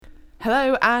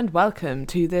Hello and welcome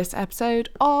to this episode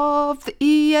of the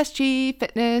ESG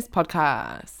Fitness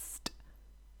Podcast.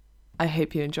 I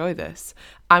hope you enjoy this.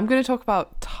 I'm going to talk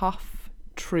about tough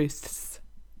truths.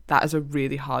 That is a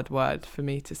really hard word for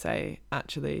me to say,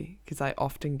 actually, because I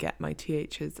often get my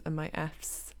THs and my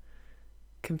Fs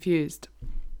confused.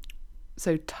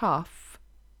 So tough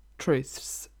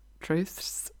truths.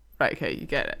 Truths? Right, okay, you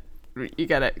get it. You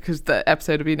get it, because the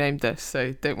episode will be named this,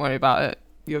 so don't worry about it.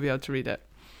 You'll be able to read it.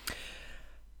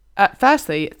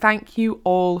 Firstly, thank you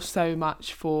all so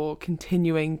much for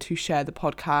continuing to share the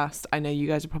podcast. I know you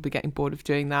guys are probably getting bored of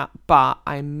doing that, but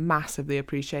I massively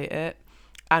appreciate it.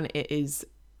 And it is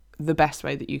the best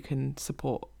way that you can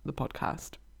support the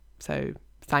podcast. So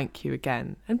thank you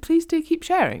again. And please do keep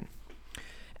sharing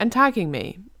and tagging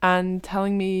me and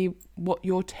telling me what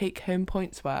your take-home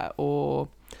points were or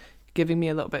giving me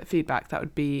a little bit of feedback. That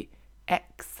would be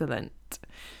excellent.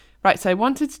 Right, so I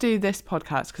wanted to do this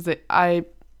podcast because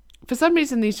for some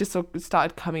reason, these just sort of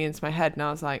started coming into my head, and I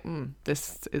was like,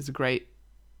 this is a great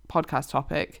podcast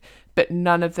topic, but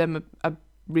none of them are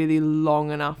really long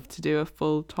enough to do a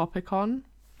full topic on.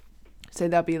 So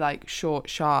there'll be like short,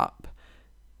 sharp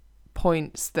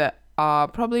points that are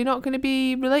probably not going to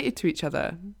be related to each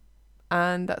other.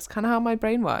 And that's kind of how my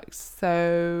brain works.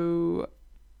 So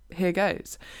here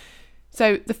goes.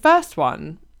 So the first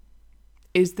one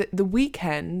is that the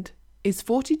weekend is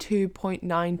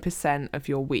 42.9% of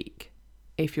your week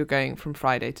if you're going from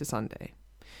Friday to Sunday.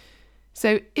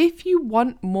 So if you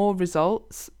want more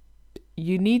results,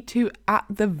 you need to, at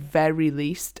the very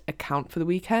least, account for the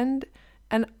weekend.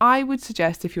 And I would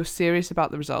suggest, if you're serious about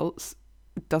the results,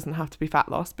 it doesn't have to be fat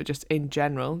loss, but just in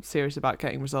general, serious about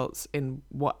getting results in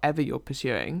whatever you're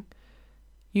pursuing,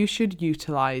 you should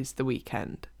utilize the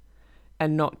weekend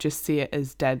and not just see it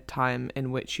as dead time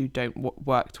in which you don't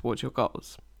work towards your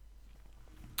goals.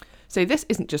 So this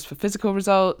isn't just for physical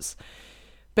results,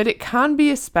 but it can be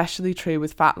especially true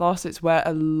with fat loss. It's where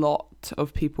a lot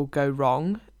of people go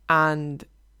wrong. And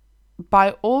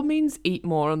by all means, eat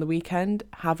more on the weekend,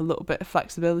 have a little bit of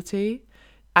flexibility.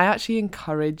 I actually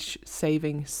encourage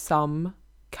saving some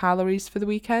calories for the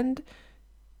weekend.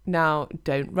 Now,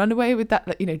 don't run away with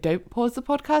that. Don't pause the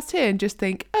podcast here and just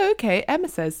think, oh, okay, Emma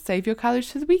says save your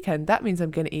calories for the weekend. That means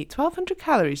I'm going to eat 1,200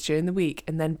 calories during the week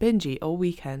and then binge eat all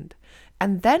weekend.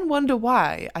 And then wonder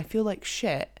why I feel like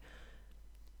shit.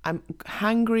 I'm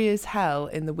hangry as hell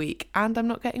in the week and I'm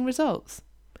not getting results.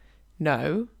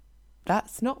 No,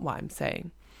 that's not what I'm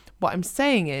saying. What I'm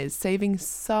saying is saving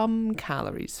some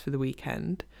calories for the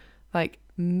weekend, like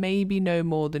maybe no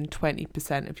more than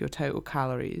 20% of your total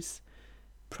calories,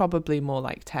 probably more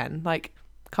like 10, like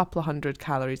a couple of hundred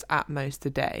calories at most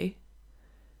a day,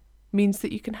 means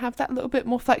that you can have that little bit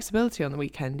more flexibility on the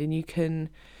weekend and you can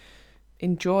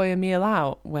enjoy a meal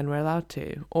out when we're allowed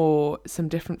to, or some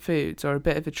different foods, or a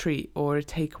bit of a treat, or a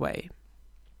takeaway.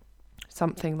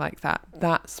 Something like that.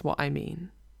 That's what I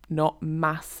mean. Not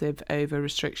massive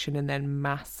over-restriction and then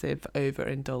massive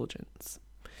over-indulgence.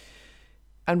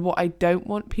 And what I don't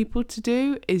want people to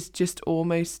do is just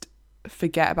almost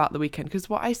forget about the weekend. Because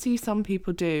what I see some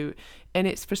people do, and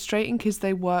it's frustrating because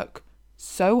they work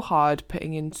so hard,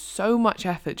 putting in so much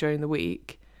effort during the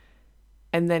week,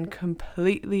 and then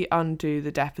completely undo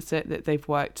the deficit that they've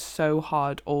worked so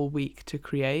hard all week to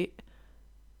create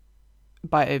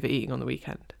by overeating on the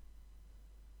weekend.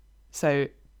 So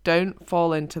don't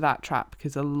fall into that trap,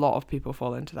 because a lot of people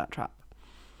fall into that trap.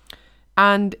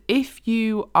 And if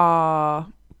you are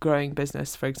growing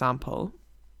business, for example,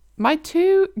 my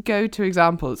two go-to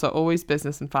examples are always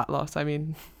business and fat loss. I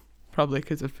mean, probably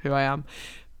because of who I am.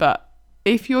 But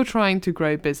if you're trying to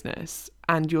grow business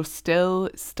and you're still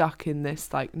stuck in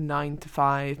this like 9 to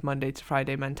 5, Monday to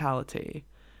Friday mentality,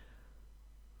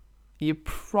 you're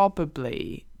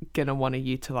probably going to want to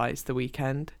utilize the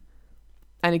weekend.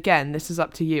 And again, this is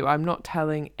up to you. I'm not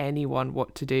telling anyone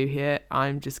what to do here.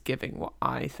 I'm just giving what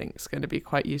I think is going to be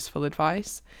quite useful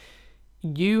advice.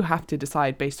 You have to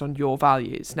decide based on your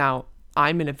values. Now,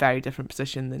 I'm in a very different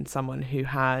position than someone who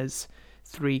has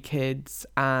 3 kids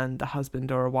and a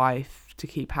husband or a wife to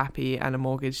keep happy and a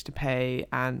mortgage to pay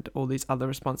and all these other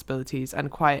responsibilities and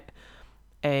quite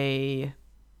a,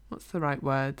 what's the right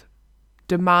word?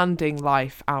 Demanding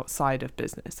life outside of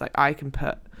business. Like I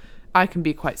can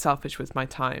be quite selfish with my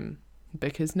time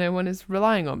because no one is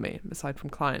relying on me aside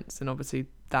from clients. And obviously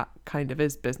that kind of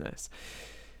is business.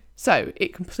 So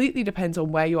it completely depends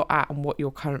on where you're at and what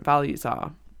your current values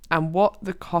are and what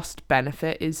the cost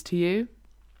benefit is to you.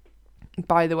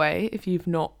 By the way, if you've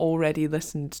not already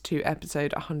listened to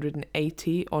episode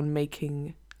 180 on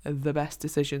making the best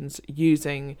decisions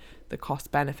using the cost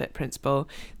benefit principle,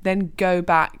 then go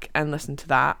back and listen to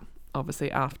that.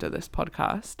 obviously after this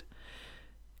podcast.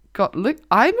 Look,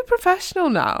 I'm a professional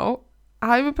now.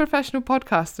 I'm a professional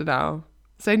podcaster now.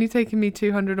 It's only taken me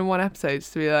 201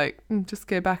 episodes to be like, just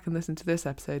go back and listen to this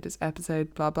episode. It's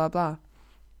episode blah, blah, blah.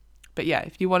 But yeah,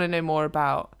 if you want to know more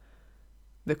about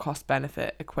the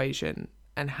cost-benefit equation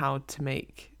and how to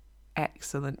make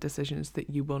excellent decisions that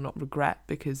you will not regret,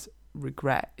 because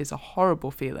regret is a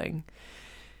horrible feeling,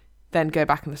 then go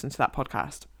back and listen to that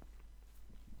podcast.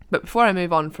 But before I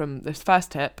move on from this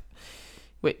first tip,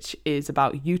 which is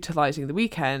about utilizing the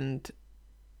weekend,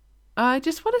 I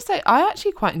just want to say I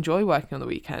actually quite enjoy working on the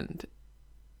weekend.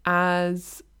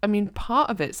 Part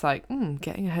of it's like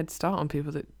getting a head start on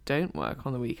people that don't work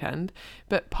on the weekend,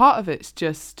 but part of it's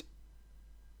just,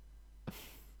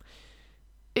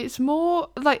 it's more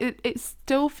like it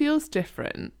still feels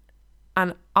different,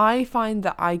 and I find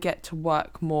that I get to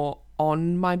work more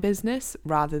on my business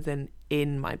rather than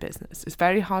in my business. It's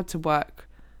very hard to work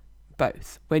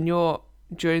both. When you're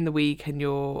during the week and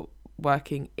you're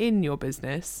working in your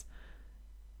business,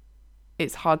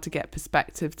 it's hard to get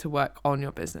perspective to work on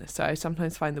your business. So I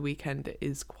sometimes find the weekend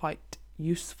is quite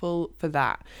useful for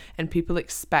that, and people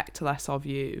expect less of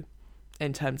you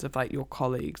in terms of like your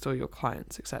colleagues or your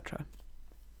clients, etc.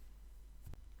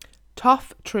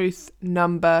 Tough truth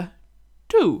number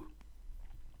 2.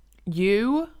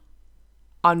 You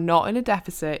are not in a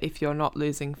deficit if you're not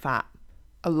losing fat.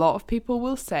 A lot of people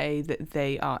will say that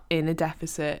they are in a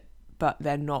deficit, but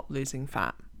they're not losing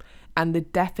fat. And the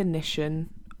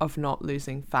definition of not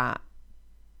losing fat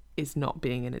is not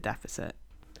being in a deficit.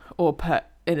 Or put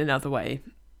in another way,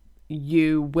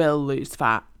 you will lose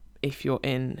fat if you're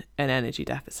in an energy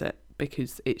deficit,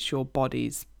 because it's your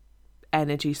body's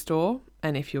energy store.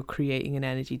 And if you're creating an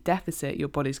energy deficit, your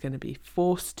body's going to be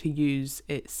forced to use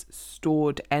its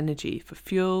stored energy for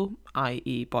fuel,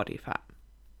 i.e. body fat.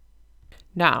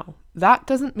 Now, that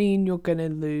doesn't mean you're going to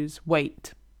lose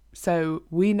weight. So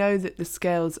we know that the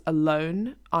scales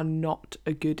alone are not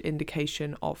a good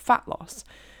indication of fat loss.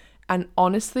 And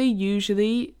honestly,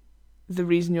 usually the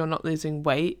reason you're not losing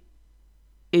weight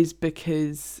is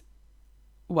because,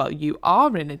 you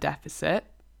are in a deficit,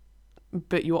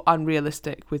 but you're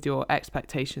unrealistic with your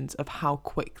expectations of how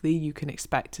quickly you can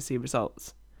expect to see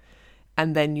results.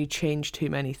 And then you change too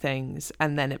many things,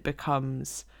 and then it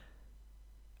becomes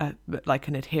like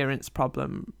an adherence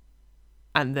problem.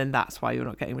 And then that's why you're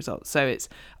not getting results. So it's,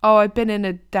 I've been in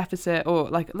a deficit, or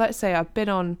like, let's say I've been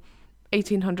on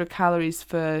 1,800 calories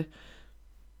for,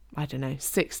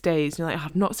 6 days. And you're like,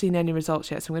 I've not seen any results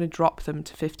yet, so I'm going to drop them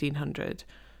to 1,500.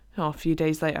 A few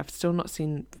days later, I've still not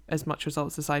seen as much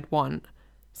results as I'd want.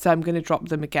 So I'm going to drop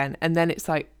them again. And then it's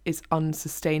like, it's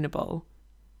unsustainable.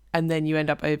 And then you end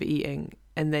up overeating,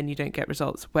 and then you don't get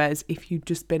results. Whereas if you'd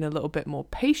just been a little bit more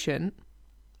patient,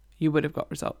 you would have got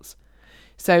results.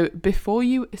 So before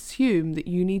you assume that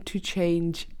you need to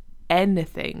change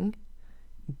anything,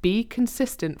 be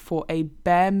consistent for a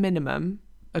bare minimum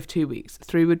of 2 weeks.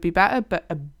 3 would be better, but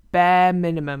a bare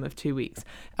minimum of 2 weeks.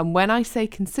 And when I say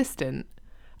consistent,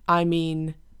 I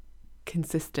mean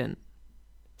consistent.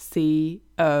 C-O-N-S.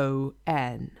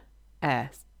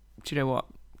 Do you know what?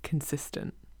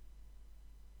 Consistent.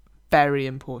 Very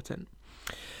important.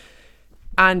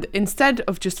 And instead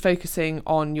of just focusing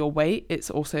on your weight, it's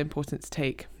also important to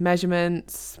take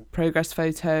measurements, progress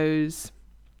photos,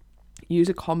 use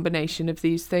a combination of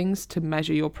these things to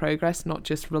measure your progress, not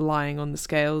just relying on the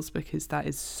scales, because that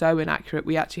is so inaccurate.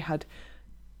 We actually had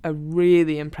a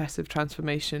really impressive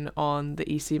transformation on the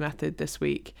EC method this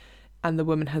week, and the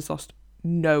woman has lost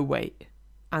no weight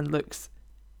and looks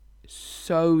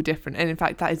so different. And in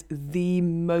fact, that is the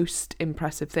most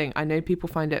impressive thing. I know people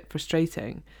find it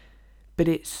frustrating, but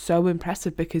it's so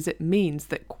impressive because it means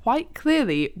that quite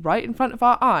clearly, right in front of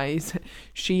our eyes,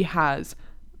 she has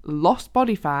lost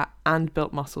body fat and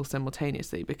built muscle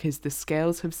simultaneously, because the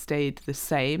scales have stayed the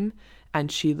same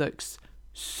and she looks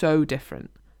so different.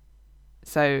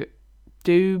 So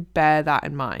do bear that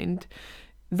in mind.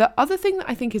 The other thing that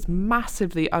I think is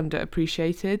massively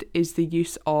underappreciated is the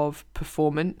use of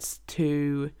performance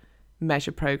to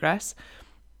measure progress.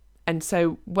 And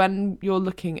so when you're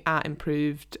looking at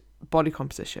improved body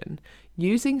composition,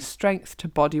 using strength to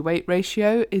body weight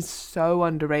ratio is so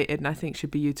underrated, and I think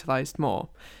should be utilized more.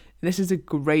 This is a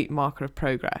great marker of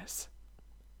progress,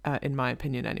 in my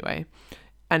opinion anyway.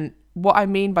 And what I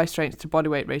mean by strength to body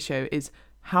weight ratio is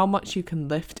how much you can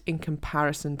lift in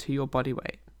comparison to your body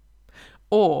weight.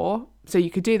 Or, so you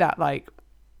could do that like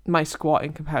my squat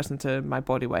in comparison to my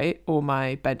body weight, or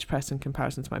my bench press in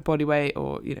comparison to my body weight,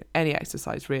 or, any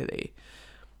exercise really.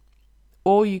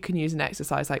 Or you can use an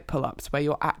exercise like pull-ups, where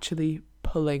you're actually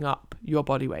pulling up your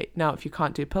body weight. Now, if you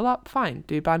can't do pull-up, fine,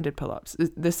 do banded pull-ups.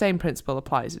 The same principle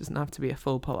applies. It doesn't have to be a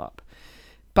full pull-up.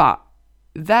 But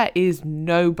there is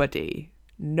nobody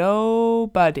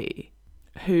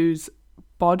whose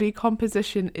body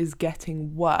composition is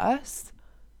getting worse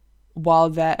while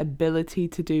their ability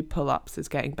to do pull-ups is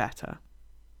getting better.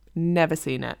 Never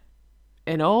seen it.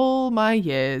 In all my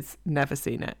years, never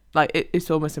seen it. Like, it's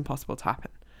almost impossible to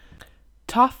happen.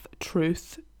 Tough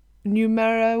truth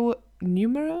numero?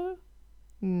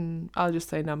 I'll just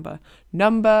say number.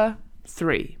 Number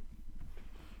 3.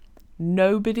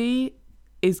 Nobody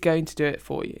is going to do it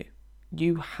for you.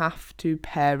 You have to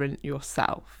parent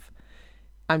yourself.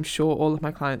 I'm sure all of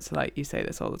my clients are like, you say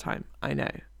this all the time. I know.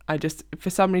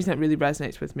 For some reason, it really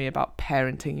resonates with me about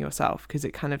parenting yourself, because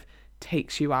it kind of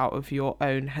takes you out of your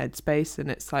own headspace,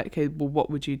 and it's like, okay, well, what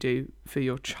would you do for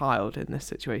your child in this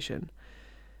situation?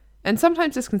 And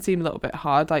sometimes this can seem a little bit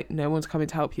hard, like no one's coming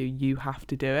to help you, you have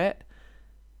to do it.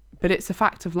 But it's a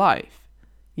fact of life.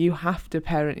 You have to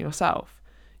parent yourself.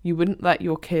 You wouldn't let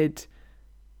your kid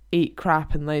eat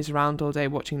crap and laze around all day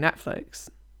watching Netflix.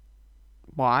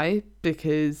 Why?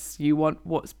 Because you want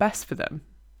what's best for them.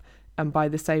 And by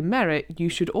the same merit, you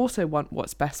should also want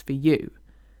what's best for you.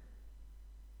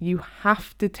 You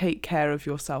have to take care of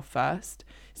yourself first.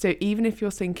 So even if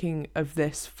you're thinking of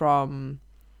this from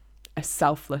a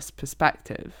selfless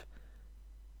perspective,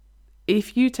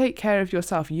 if you take care of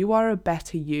yourself, you are a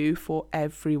better you for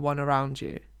everyone around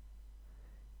you.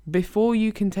 Before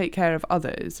you can take care of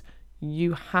others,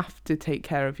 you have to take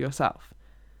care of yourself.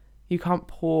 You can't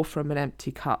pour from an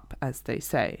empty cup, as they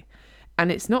say.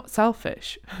 And it's not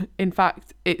selfish. In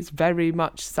fact, it's very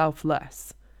much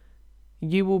selfless.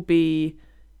 You will be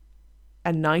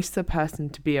a nicer person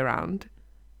to be around.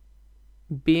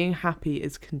 Being happy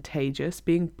is contagious.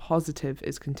 Being positive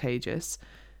is contagious.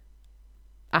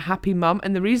 A happy mum,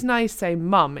 and the reason I say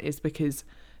mum is because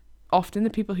often the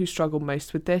people who struggle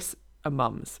most with this are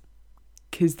mums,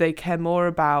 because they care more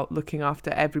about looking after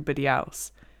everybody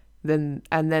else and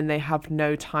then they have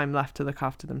no time left to look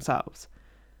after themselves.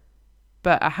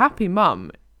 But a happy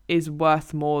mum is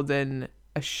worth more than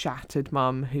a shattered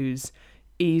mum who's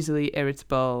easily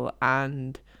irritable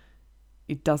and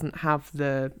it doesn't have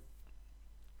the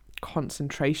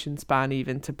concentration span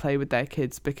even to play with their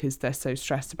kids because they're so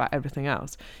stressed about everything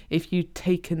else. If you've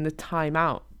taken the time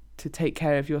out to take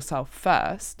care of yourself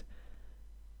first,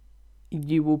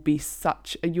 you'll be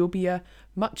a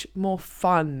much more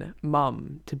fun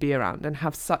mum to be around and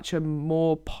have such a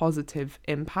more positive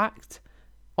impact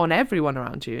on everyone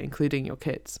around you, including your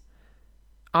kids.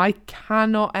 I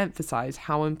cannot emphasize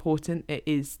how important it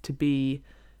is to be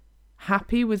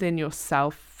happy within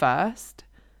yourself first,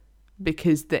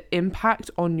 because the impact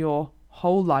on your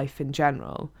whole life in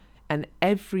general and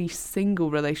every single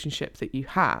relationship that you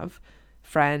have,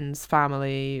 friends,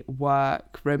 family,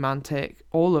 work, romantic,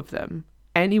 all of them,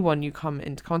 anyone you come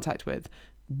into contact with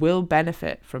will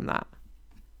benefit from that.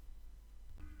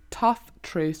 Tough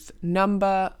truth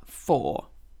number 4.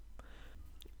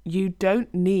 You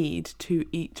don't need to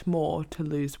eat more to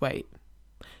lose weight,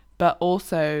 but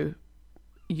also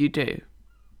you do.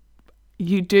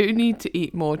 You do need to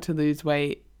eat more to lose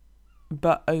weight,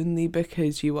 but only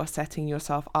because you are setting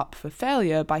yourself up for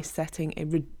failure by setting a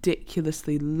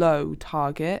ridiculously low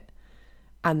target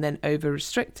and then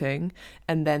over-restricting,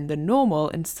 and then the normal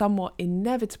and somewhat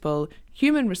inevitable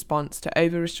human response to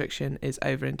over-restriction is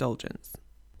overindulgence.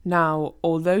 Now,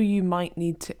 although you might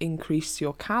need to increase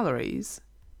your calories,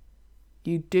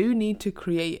 you do need to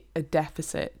create a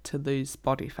deficit to lose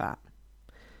body fat.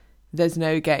 There's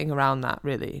no getting around that,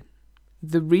 really.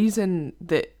 The reason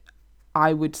that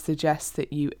I would suggest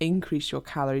that you increase your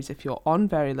calories if you're on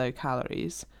very low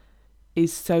calories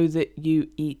is so that you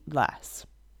eat less,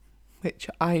 which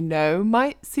I know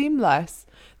might seem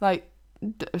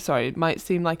it might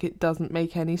seem like it doesn't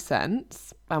make any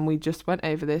sense, and we just went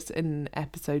over this in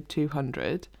episode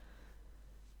 200.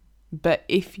 But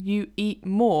if you eat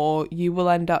more, you will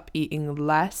end up eating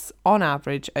less on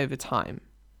average over time.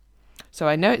 So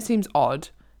I know it seems odd,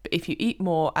 but if you eat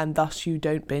more and thus you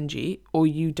don't binge eat, or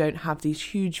you don't have these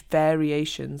huge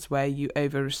variations where you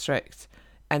over-restrict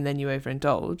and then you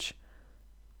overindulge,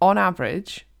 on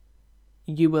average,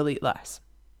 you will eat less.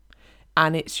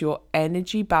 And it's your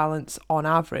energy balance on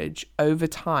average over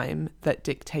time that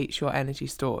dictates your energy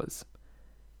stores.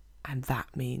 And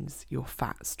that means your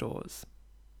fat stores.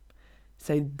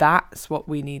 So that's what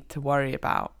we need to worry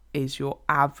about, is your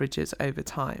averages over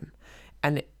time.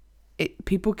 And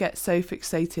people get so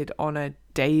fixated on a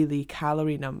daily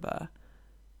calorie number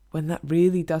when that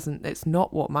really doesn't, it's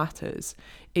not what matters.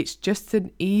 It's just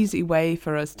an easy way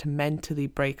for us to mentally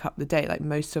break up the day. Like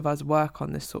most of us work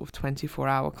on this sort of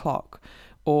 24-hour clock,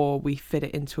 or we fit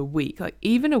it into a week. Like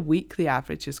even a weekly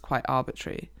average is quite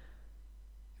arbitrary.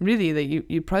 Really, that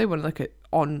you probably want to look at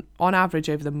on average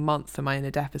over the month, am I in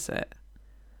a deficit?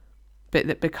 But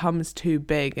it becomes too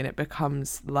big and it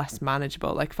becomes less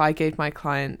manageable. Like if I gave my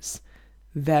clients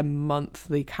their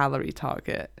monthly calorie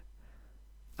target,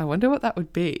 I wonder what that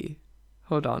would be.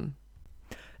 Hold on.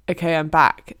 Okay, I'm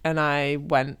back, and I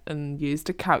went and used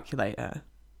a calculator,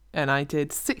 and I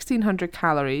did 1,600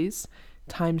 calories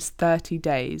times 30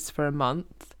 days for a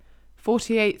month,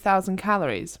 48,000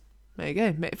 calories. There you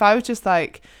go. If I was just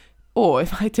like, or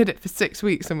if I did it for 6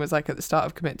 weeks and was like at the start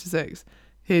of Commit to 6,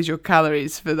 here's your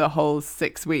calories for the whole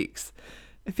 6 weeks.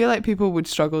 I feel like people would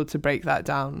struggle to break that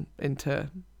down into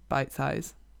bite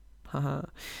size.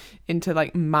 Into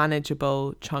like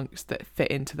manageable chunks that fit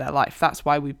into their life. That's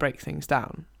why we break things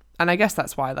down. And I guess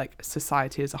that's why like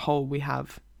society as a whole, we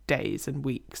have days and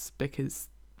weeks, because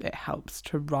it helps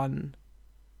to run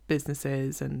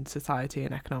businesses and society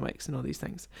and economics and all these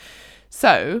things.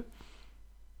 So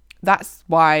that's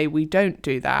why we don't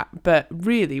do that. But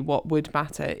really what would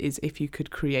matter is if you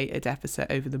could create a deficit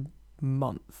over the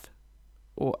month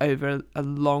or over a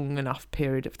long enough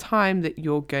period of time that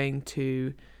you're going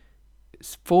to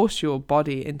force your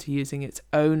body into using its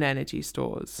own energy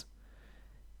stores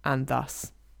and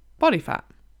thus body fat.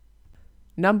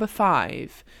 Number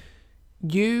 5,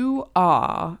 you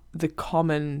are the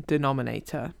common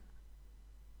denominator.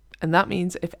 And that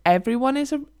means if everyone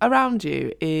is around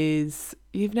you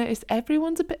you've noticed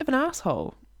everyone's a bit of an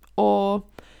asshole, or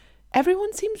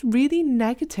everyone seems really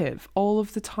negative all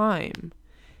of the time,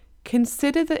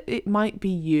 consider that it might be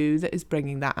you that is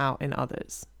bringing that out in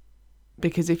others.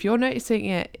 Because if you're noticing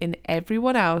it in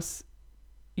everyone else,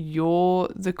 you're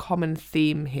the common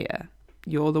theme here.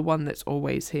 You're the one that's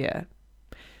always here.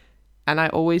 And I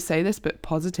always say this, but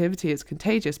positivity is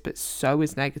contagious, but so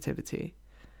is negativity.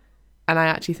 And I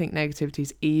actually think negativity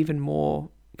is even more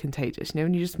contagious. You know,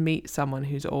 when you just meet someone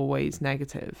who's always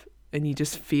negative and you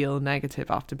just feel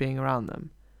negative after being around them.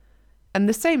 And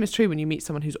the same is true when you meet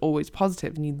someone who's always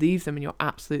positive and you leave them and you're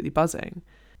absolutely buzzing.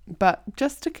 But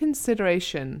just a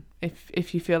consideration,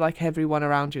 if you feel like everyone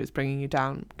around you is bringing you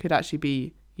down, could actually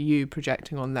be you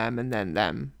projecting on them and then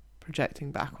them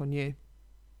projecting back on you.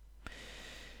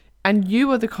 And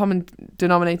you are the common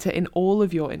denominator in all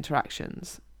of your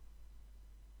interactions.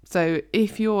 So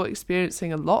if you're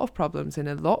experiencing a lot of problems in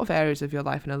a lot of areas of your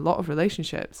life and a lot of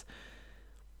relationships,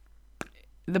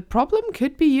 the problem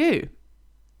could be you.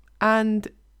 And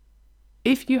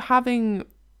if you're having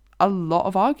a lot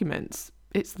of arguments,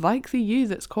 it's likely you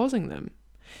that's causing them.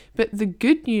 But the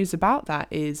good news about that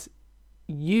is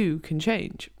you can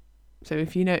change. So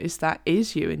if you notice that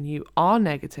is you and you are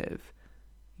negative,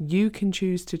 you can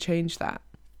choose to change that.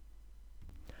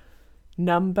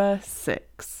 Number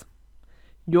 6,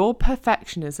 your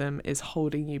perfectionism is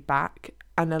holding you back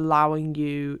and allowing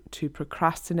you to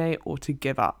procrastinate or to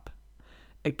give up.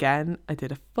 Again, I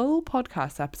did a full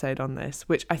podcast episode on this,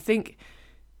 which I think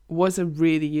was a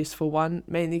really useful one,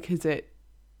 mainly because it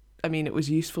was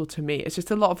useful to me. It's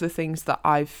just a lot of the things that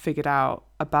I've figured out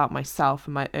about myself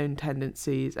and my own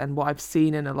tendencies and what I've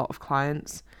seen in a lot of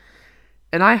clients.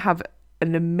 And I have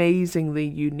an amazingly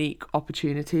unique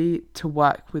opportunity to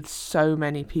work with so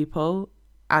many people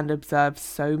and observe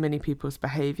so many people's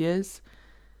behaviors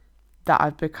that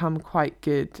I've become quite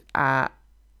good at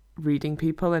reading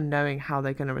people and knowing how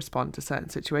they're going to respond to certain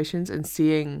situations and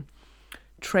seeing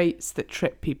traits that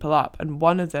trip people up. And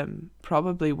one of them,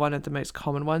 probably one of the most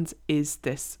common ones, is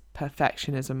this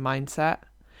perfectionism mindset.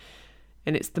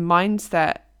 And it's the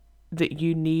mindset that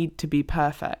you need to be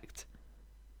perfect.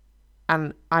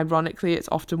 And ironically, it's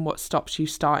often what stops you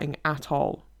starting at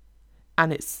all.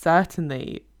 And it's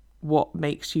certainly what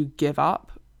makes you give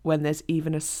up when there's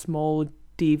even a small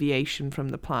deviation from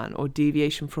the plan or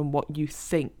deviation from what you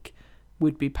think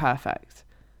would be perfect.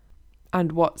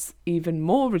 And what's even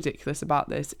more ridiculous about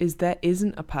this is there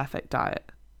isn't a perfect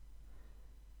diet.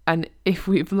 And if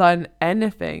we've learned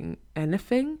anything,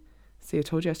 see, I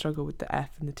told you I struggle with the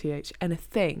F and the TH,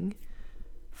 anything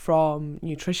from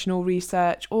nutritional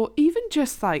research or even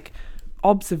just like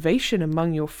observation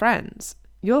among your friends,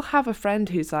 you'll have a friend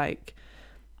who's like,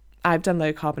 I've done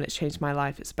low carb and it's changed my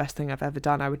life. It's the best thing I've ever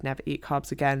done. I would never eat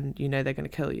carbs again. You know, they're going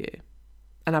to kill you.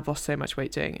 And I've lost so much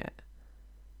weight doing it.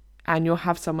 And you'll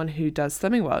have someone who does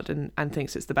Slimming World and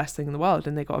thinks it's the best thing in the world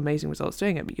and they got amazing results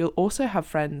doing it. But you'll also have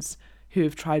friends who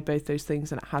have tried both those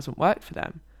things and it hasn't worked for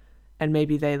them. And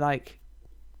maybe they like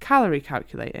calorie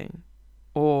calculating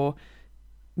or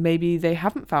maybe they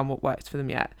haven't found what works for them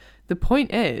yet. The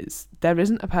point is, there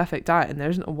isn't a perfect diet and there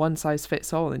isn't a one size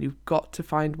fits all, and you've got to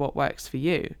find what works for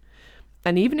you.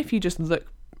 And even if you just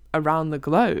look around the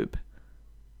globe,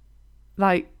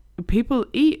 like, people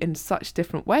eat in such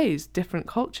different ways, different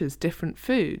cultures, different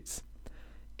foods.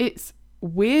 It's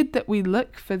weird that we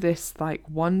look for this like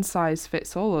one size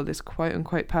fits all or this quote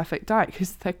unquote perfect diet,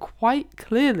 because there quite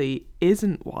clearly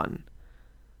isn't one.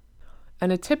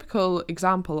 And a typical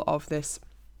example of this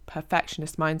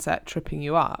perfectionist mindset tripping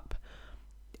you up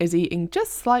is eating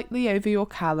just slightly over your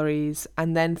calories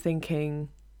and then thinking,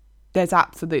 there's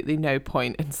absolutely no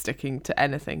point in sticking to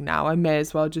anything now. I may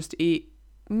as well just eat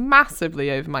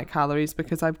massively over my calories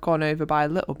because I've gone over by a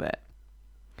little bit.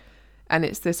 And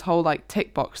it's this whole like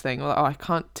tick box thing. Like, oh, I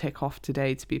can't tick off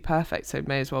today to be perfect, so it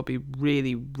may as well be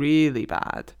really, really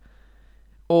bad.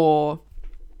 Or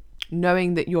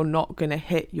knowing that you're not going to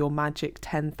hit your magic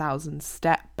 10,000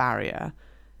 step barrier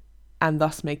and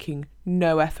thus making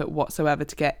no effort whatsoever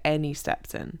to get any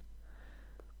steps in.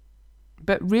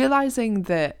 But realizing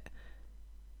that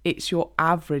it's your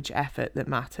average effort that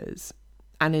matters,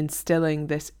 and instilling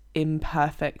this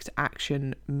imperfect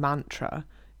action mantra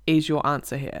is your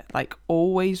answer here. Like,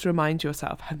 always remind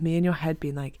yourself, have me in your head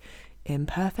being like,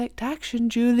 imperfect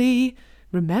action, Julie,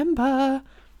 remember.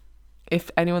 If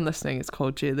anyone listening is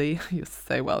called Julie, you're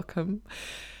so welcome.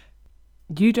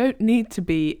 You don't need to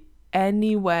be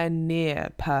anywhere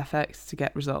near perfect to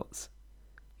get results.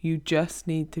 You just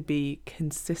need to be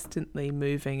consistently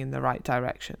moving in the right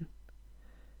direction,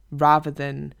 rather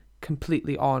than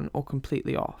completely on or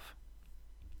completely off.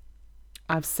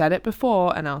 I've said it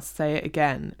before and I'll say it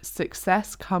again.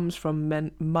 Success comes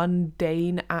from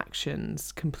mundane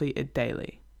actions completed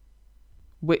daily.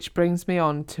 Which brings me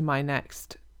on to my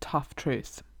next tough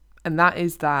truth. And that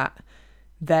is that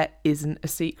there isn't a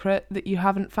secret that you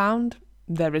haven't found.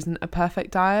 There isn't a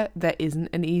perfect diet. There isn't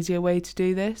an easier way to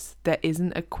do this. There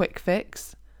isn't a quick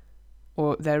fix.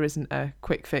 Or there isn't a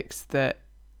quick fix that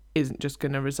isn't just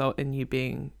going to result in you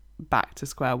being back to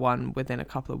square one within a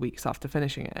couple of weeks after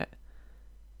finishing it.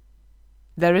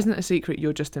 There isn't a secret,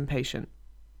 you're just impatient.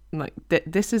 Like,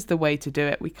 this is the way to do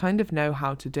it. We kind of know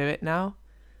how to do it now.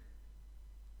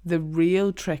 The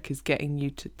real trick is getting you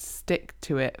to stick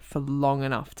to it for long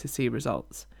enough to see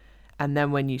results. And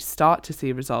then when you start to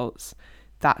see results,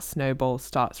 that snowball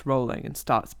starts rolling and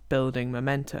starts building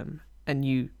momentum. And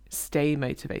you stay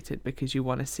motivated because you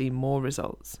want to see more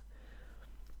results.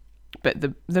 But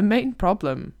the main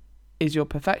problem is your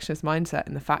perfectionist mindset,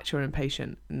 and the fact you're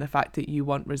impatient, and the fact that you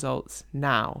want results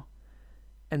now,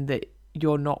 and that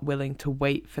you're not willing to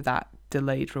wait for that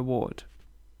delayed reward.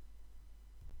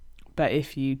 But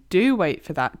if you do wait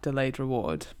for that delayed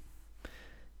reward,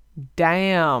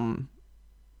 damn,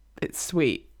 it's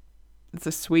sweet. It's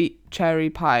a sweet cherry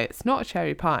pie. It's not a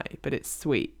cherry pie, but it's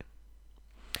sweet.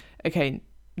 Okay,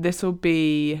 this will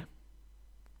be... Am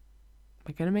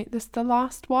I going to make this the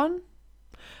last one?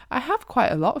 I have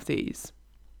quite a lot of these.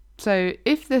 So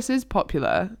if this is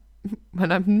popular,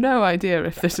 and I've no idea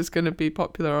if this is going to be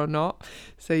popular or not,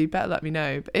 so you better let me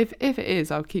know. But if it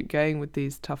is, I'll keep going with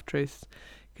these tough truths,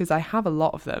 because I have a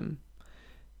lot of them.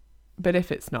 But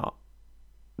if it's not,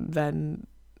 then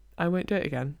I won't do it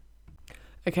again.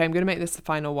 Okay, I'm going to make this the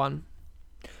final one.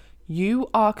 You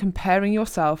are comparing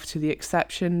yourself to the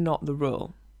exception, not the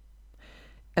rule.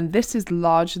 And this is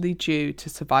largely due to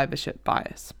survivorship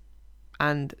bias.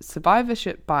 And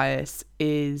survivorship bias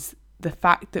is the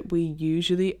fact that we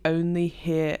usually only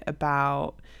hear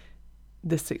about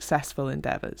the successful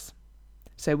endeavors.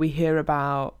 So we hear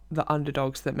about the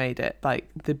underdogs that made it, like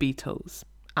the Beatles,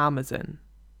 Amazon,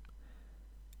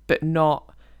 but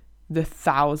not the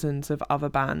thousands of other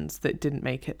bands that didn't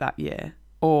make it that year,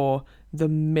 or the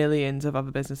millions of other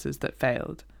businesses that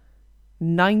failed.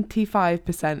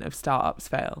 95% of startups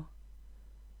fail,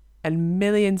 and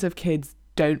millions of kids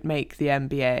don't make the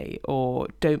NBA or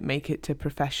don't make it to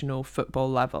professional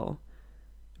football level.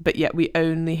 But yet we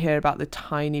only hear about the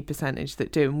tiny percentage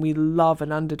that do, and we love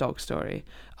an underdog story.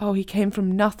 Oh, he came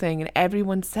from nothing and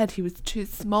everyone said he was too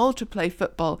small to play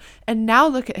football, and now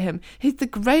look at him. He's the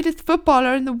greatest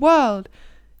footballer in the world.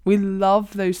 We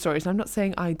love those stories. I'm not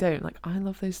saying I don't. Like, I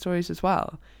love those stories as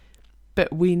well.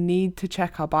 But we need to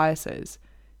check our biases.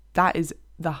 That is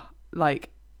the,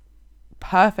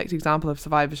 perfect example of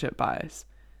survivorship bias,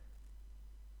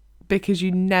 because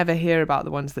you never hear about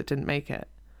the ones that didn't make it.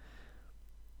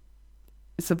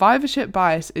 Survivorship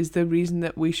bias is the reason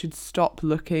that we should stop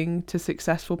looking to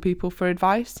successful people for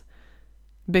advice,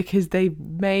 because they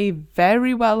may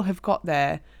very well have got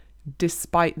there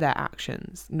despite their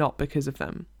actions, not because of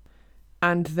them.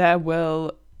 And there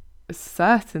will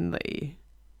certainly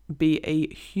be a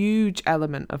huge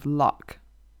element of luck.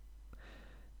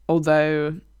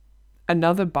 Although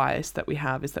another bias that we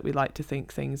have is that we like to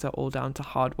think things are all down to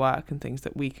hard work and things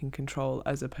that we can control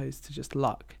as opposed to just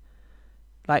luck.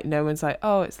 Like no one's like,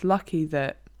 oh, it's lucky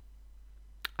that,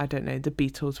 I don't know, the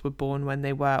Beatles were born when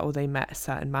they were, or they met a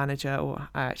certain manager, or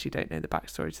I actually don't know the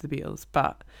backstory to the Beatles,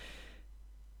 but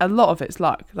a lot of it's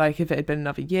luck. Like if it had been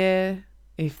another year,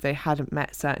 if they hadn't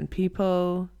met certain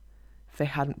people, if they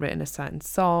hadn't written a certain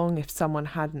song, if someone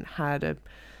hadn't had a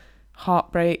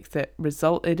heartbreak that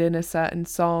resulted in a certain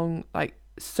song, like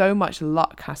so much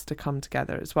luck has to come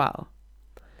together as well.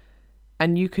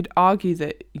 And you could argue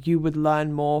that you would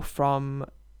learn more from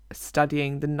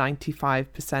studying the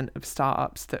 95% of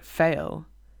startups that fail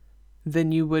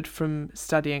than you would from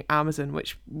studying Amazon,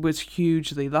 which was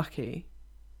hugely lucky.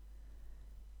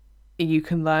 You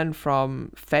can learn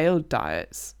from failed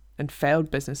diets and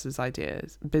failed business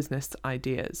ideas,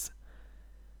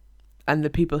 and the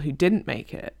people who didn't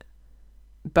make it.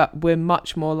 But we're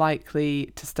much more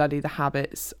likely to study the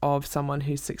habits of someone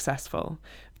who's successful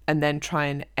and then try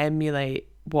and emulate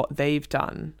what they've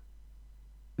done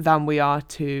than we are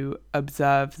to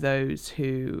observe those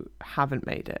who haven't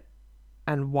made it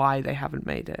and why they haven't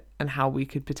made it and how we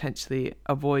could potentially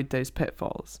avoid those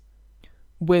pitfalls.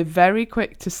 We're very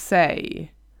quick to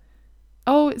say,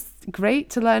 oh, it's great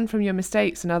to learn from your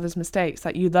mistakes and others' mistakes.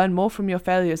 Like you learn more from your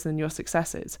failures than your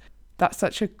successes. That's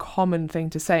such a common thing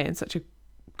to say and such a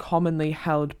commonly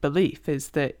held belief, is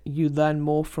that you learn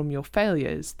more from your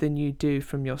failures than you do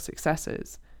from your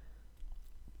successes.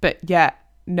 But yet,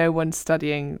 no one's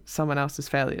studying someone else's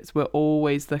failures. We're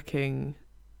always looking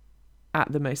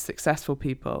at the most successful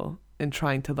people and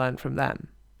trying to learn from them.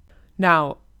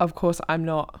 Now, of course, I'm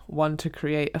not one to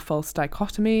create a false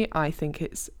dichotomy. I think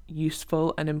it's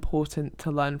useful and important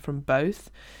to learn from both.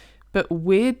 But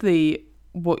weirdly,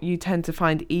 what you tend to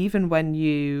find even when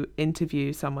you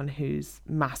interview someone who's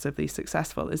massively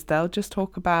successful is they'll just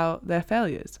talk about their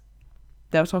failures.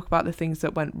 They'll talk about the things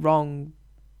that went wrong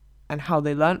and how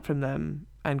they learnt from them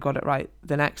and got it right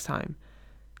the next time.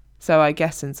 So I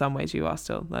guess in some ways you are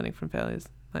still learning from failures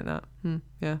like that.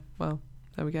 Yeah, well,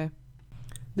 there we go.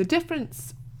 The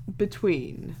difference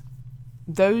between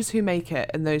those who make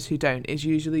it and those who don't is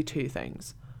usually two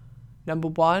things. Number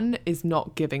one is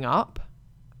not giving up,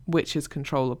 which is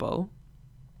controllable.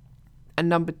 And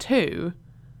number two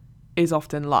is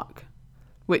often luck,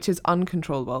 which is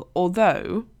uncontrollable.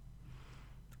 Although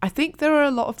I think there are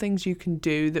a lot of things you can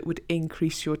do that would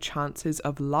increase your chances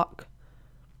of luck.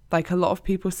 Like a lot of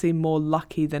people seem more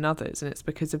lucky than others, and it's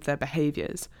because of their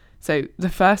behaviors. So the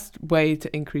first way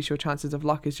to increase your chances of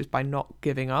luck is just by not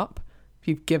giving up. If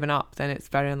you've given up, then it's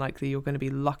very unlikely you're going to be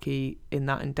lucky in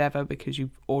that endeavor because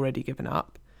you've already given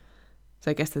up. So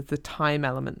I guess there's the time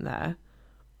element there.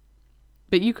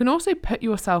 But you can also put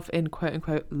yourself in quote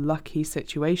unquote lucky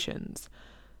situations,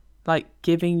 like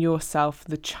giving yourself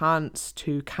the chance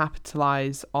to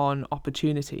capitalize on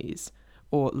opportunities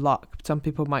or luck. Some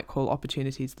people might call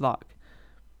opportunities luck.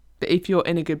 But if you're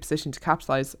in a good position to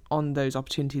capitalize on those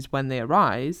opportunities when they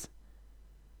arise,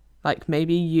 like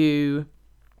maybe you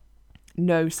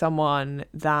know someone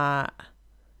that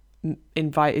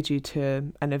invited you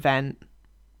to an event,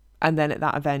 and then at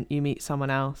that event you meet someone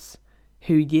else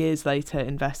who years later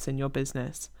invests in your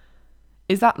business.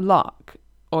 Is that luck,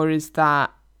 or is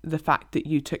that the fact that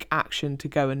you took action to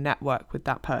go and network with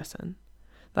that person?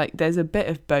 Like there's a bit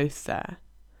of both there.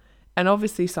 And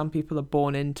obviously some people are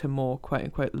born into more quote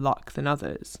unquote luck than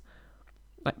others,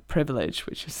 like privilege,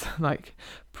 which is like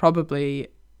probably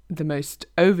the most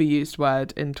overused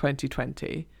word in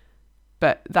 2020,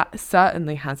 but that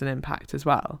certainly has an impact as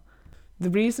well. The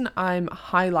reason I'm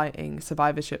highlighting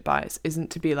survivorship bias isn't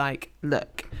to be like,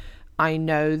 look, I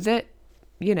know that,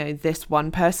 you know, this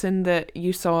one person that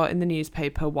you saw in the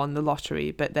newspaper won the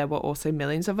lottery, but there were also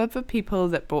millions of other people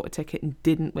that bought a ticket and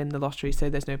didn't win the lottery, so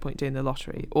there's no point doing the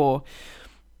lottery. Or,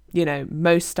 you know,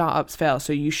 most startups fail,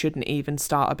 so you shouldn't even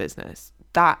start a business.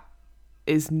 That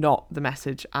is not the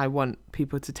message I want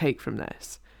people to take from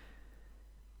this.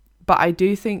 But I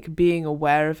do think being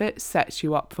aware of it sets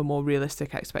you up for more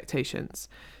realistic expectations.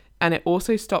 And it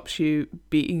also stops you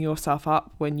beating yourself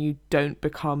up when you don't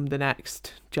become the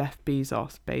next Jeff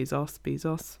Bezos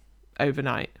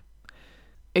overnight.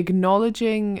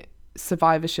 Acknowledging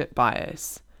survivorship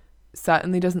bias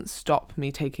certainly doesn't stop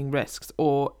me taking risks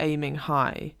or aiming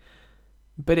high,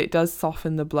 but it does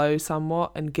soften the blow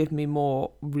somewhat and give me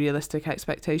more realistic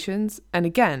expectations. And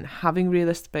again, having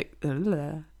realistic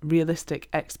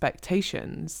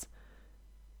expectations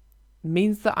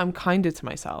means that I'm kinder to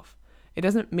myself. It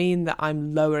doesn't mean that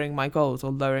I'm lowering my goals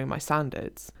or lowering my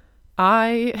standards.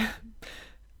 I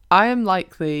I am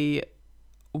likely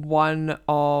one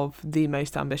of the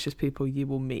most ambitious people you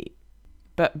will meet.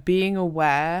 But being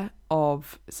aware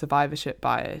of survivorship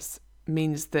bias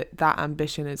means that that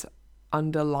ambition is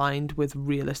underlined with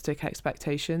realistic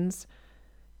expectations,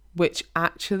 which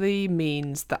actually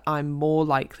means that I'm more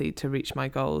likely to reach my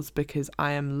goals because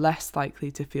I am less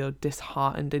likely to feel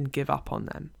disheartened and give up on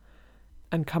them.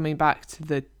 And coming back to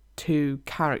the two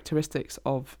characteristics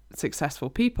of successful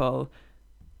people,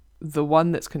 the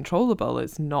one that's controllable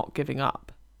is not giving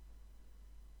up.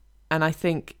 And I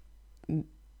think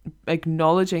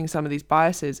acknowledging some of these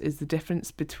biases is the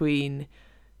difference between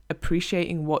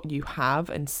appreciating what you have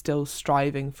and still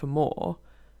striving for more,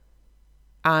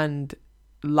 and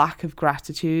lack of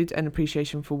gratitude and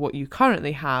appreciation for what you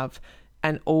currently have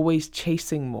and always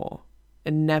chasing more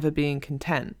and never being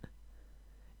content.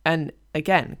 And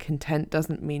again, content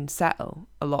doesn't mean settle.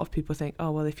 A lot of people think,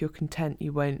 oh, well, if you're content,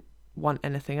 you won't want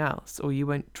anything else or you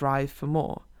won't drive for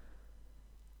more.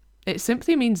 It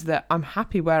simply means that I'm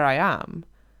happy where I am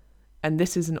and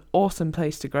this is an awesome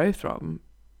place to grow from,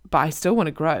 but I still want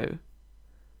to grow.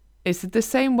 It's the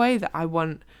same way that I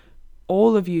want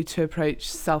all of you to approach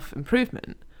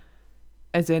self-improvement,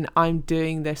 as in I'm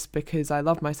doing this because I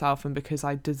love myself and because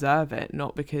I deserve it,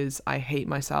 not because I hate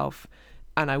myself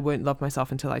and I won't love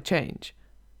myself until I change.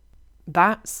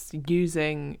 That's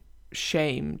using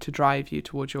shame to drive you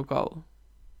towards your goal.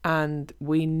 And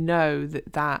we know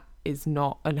that that is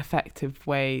not an effective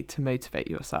way to motivate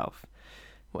yourself.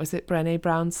 What is it Brené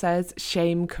Brown says?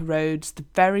 Shame corrodes the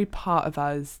very part of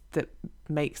us that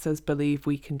makes us believe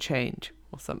we can change,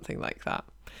 or something like that.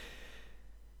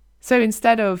 So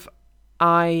instead of,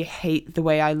 I hate the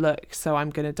way I look, so I'm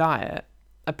going to diet,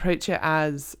 approach it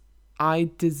as,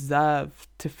 I deserve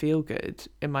to feel good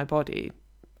in my body,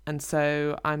 and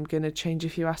so I'm going to change a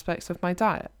few aspects of my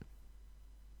diet.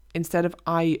 Instead of,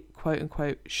 I quote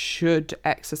unquote should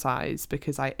exercise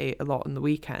because I ate a lot on the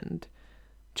weekend,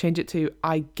 change it to,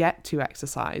 I get to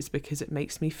exercise because it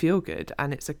makes me feel good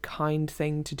and it's a kind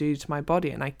thing to do to my body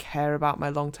and I care about my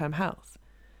long-term health.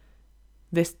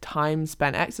 This time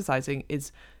spent exercising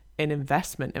is an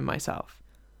investment in myself.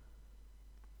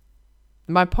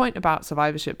 My point about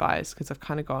survivorship bias, because I've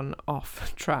kind of gone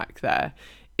off track there,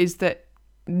 is that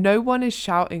no one is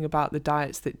shouting about the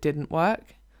diets that didn't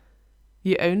work.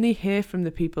 You only hear from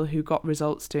the people who got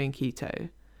results doing keto,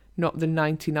 not the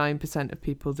 99% of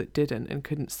people that didn't and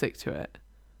couldn't stick to it.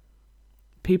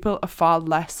 People are far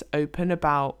less open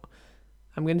about,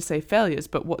 I'm going to say failures,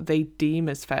 but what they deem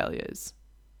as failures,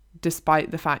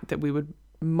 despite the fact that we're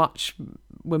much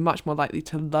more likely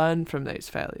to learn from those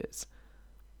failures.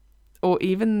 Or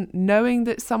even knowing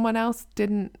that someone else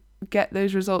didn't get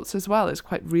those results as well is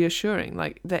quite reassuring.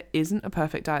 Like, there isn't a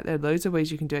perfect diet. There are loads of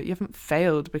ways you can do it. You haven't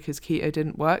failed because keto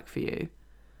didn't work for you.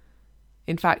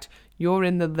 In fact, you're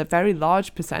in the very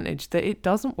large percentage that it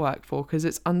doesn't work for because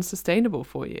it's unsustainable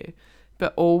for you.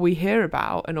 But all we hear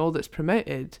about and all that's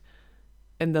promoted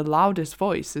in the loudest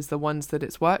voice is the ones that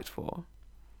it's worked for.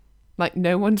 Like,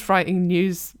 no one's writing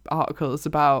news articles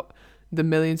about the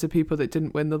millions of people that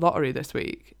didn't win the lottery this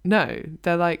week. No,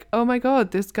 they're like, oh my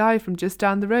God, this guy from just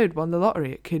down the road won the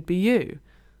lottery. It could be you.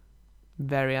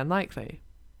 Very unlikely.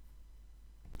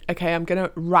 Okay, I'm going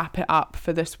to wrap it up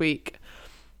for this week.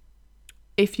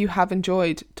 If you have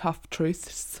enjoyed Tough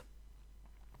Truths,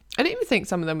 I didn't even think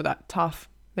some of them were that tough.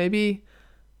 Maybe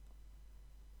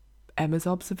Emma's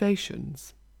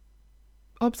Observations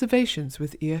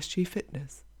with ESG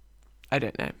Fitness. I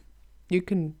don't know. You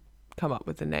can come up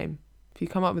with a name. If you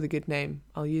come up with a good name,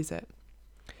 I'll use it.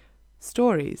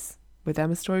 Stories with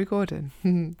Emma Story Gordon.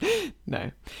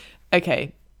 No.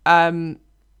 Okay.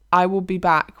 I will be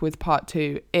back with part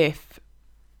 2 if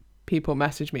people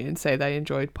message me and say they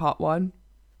enjoyed part 1.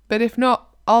 But if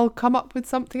not, I'll come up with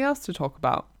something else to talk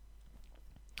about.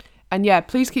 And yeah,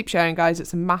 please keep sharing, guys.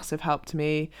 It's a massive help to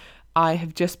me. I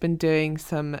have just been doing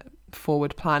some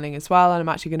forward planning as well, and I'm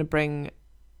actually going to bring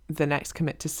the next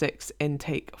Commit to 6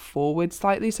 intake forward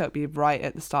slightly, so it'll be right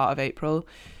at the start of April.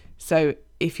 So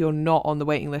if you're not on the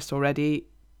waiting list already,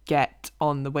 get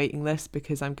on the waiting list,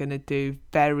 because I'm going to do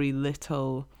very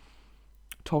little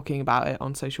talking about it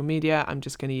on social media. I'm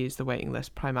just going to use the waiting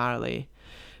list primarily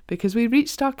because we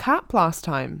reached our cap last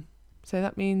time. So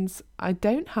that means I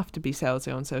don't have to be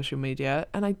salesy on social media,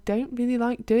 and I don't really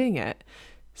like doing it.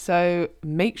 So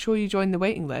make sure you join the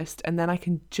waiting list, and then I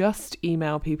can just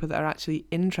email people that are actually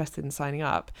interested in signing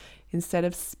up instead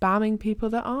of spamming people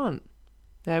that aren't.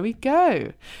 There we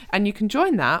go. And you can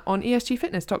join that on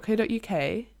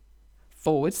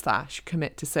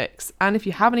esgfitness.co.uk/commit to 6. And if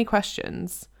you have any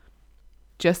questions,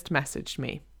 just message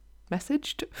me.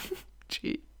 Messaged?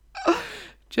 Gee.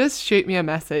 just shoot me a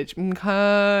message,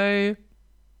 okay?